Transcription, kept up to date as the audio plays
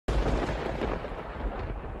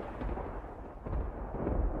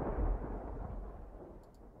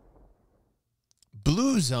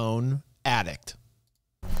Blue Zone Addict.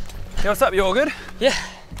 Hey, what's up? You all good? Yeah.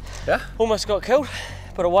 Yeah? Almost got killed,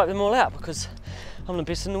 but I wiped them all out because I'm the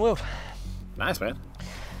best in the world. Nice, man.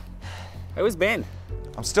 Hey, where's Ben?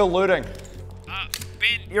 I'm still looting.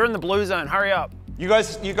 Ben, you're in the blue zone. Hurry up. You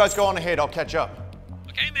guys go on ahead. I'll catch up.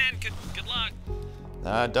 Okay, man. Good luck.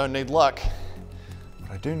 I don't need luck.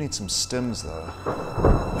 But I do need some stims,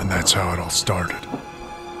 though. And that's how it all started.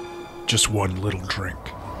 Just one little drink.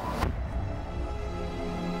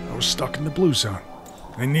 I was stuck in the blue zone.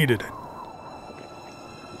 I needed it.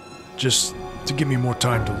 Just to give me more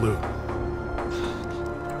time to loot.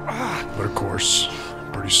 But of course,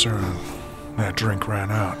 pretty soon, that drink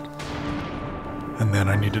ran out. And then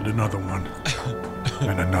I needed another one.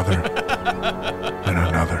 And another. And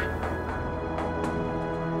another.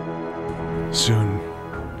 Soon,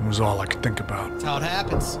 it was all I could think about. That's how it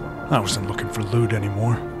happens. I wasn't looking for loot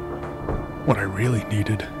anymore. What I really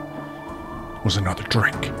needed was another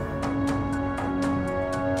drink.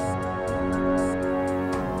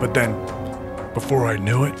 But then, before I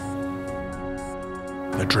knew it,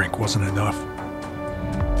 the drink wasn't enough.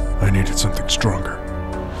 I needed something stronger.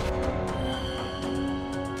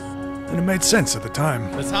 And it made sense at the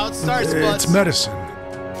time. That's how it starts, It's medicine.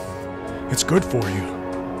 It's good for you.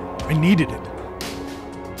 I needed it.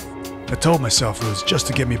 I told myself it was just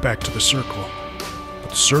to get me back to the circle. But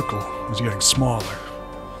the circle was getting smaller.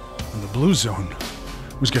 And the blue zone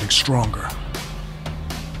was getting stronger.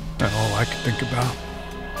 And all I could think about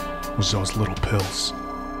was those little pills.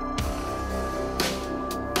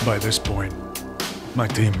 By this point, my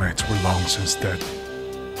teammates were long since dead,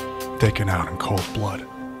 taken out in cold blood,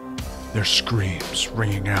 their screams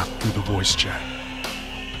ringing out through the voice chat.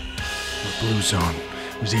 The blue zone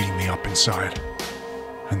was eating me up inside,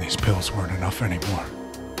 and these pills weren't enough anymore.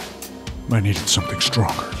 I needed something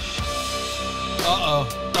stronger. Uh-oh.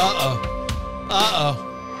 Uh-oh. Uh-oh.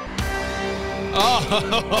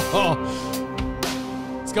 Oh.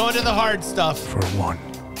 It's going to the hard stuff. For one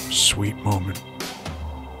sweet moment,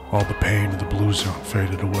 all the pain of the blue zone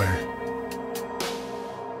faded away,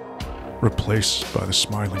 replaced by the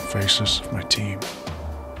smiling faces of my team.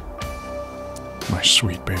 My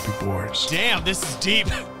sweet baby boys. Damn, this is deep.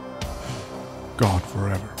 Gone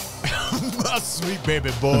forever. My sweet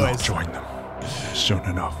baby And I'll boys. join them soon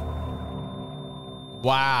enough.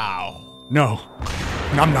 Wow. No,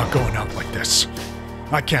 I'm not going out like this.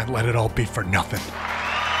 I can't let it all be for nothing.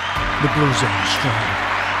 The blue zone is stronger,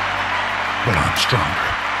 but I'm stronger.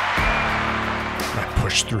 I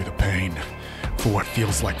push through the pain for what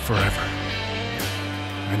feels like forever.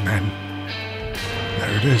 And then,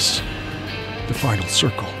 there it is, the final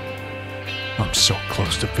circle. I'm so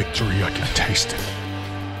close to victory I can taste it.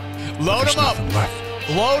 Load There's them up. nothing left.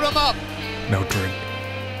 Load them up. No drink,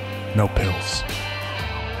 no pills,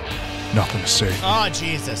 nothing to save. Oh,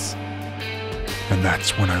 Jesus. And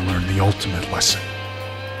that's when I learned the ultimate lesson.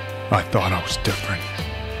 I thought I was different.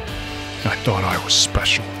 I thought I was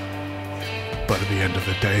special. But at the end of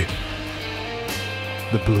the day,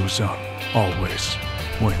 the blue zone always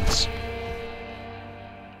wins.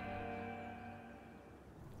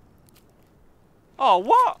 Oh,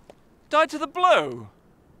 what? Died to the blue?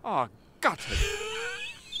 Oh, gutted.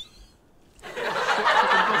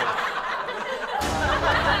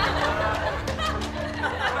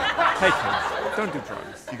 Hey, kids, don't do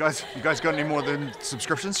drugs. You guys got any more than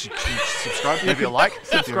subscriptions? You can subscribe, maybe a like.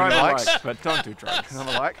 Subscribe Maybe and likes. like, but don't do drugs. Can I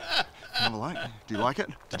have a like? Can I have a like? Do you like it?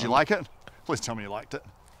 Did you like it? Please tell me you liked it.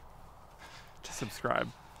 Just subscribe.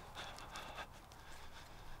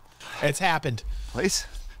 It's happened. Please?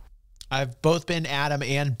 I've both been Adam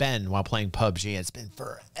and Ben while playing PUBG. It's been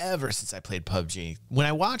forever since I played PUBG. When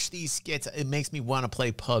I watch these skits, it makes me want to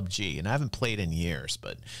play PUBG, and I haven't played in years,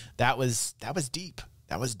 but that was deep.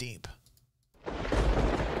 That was deep.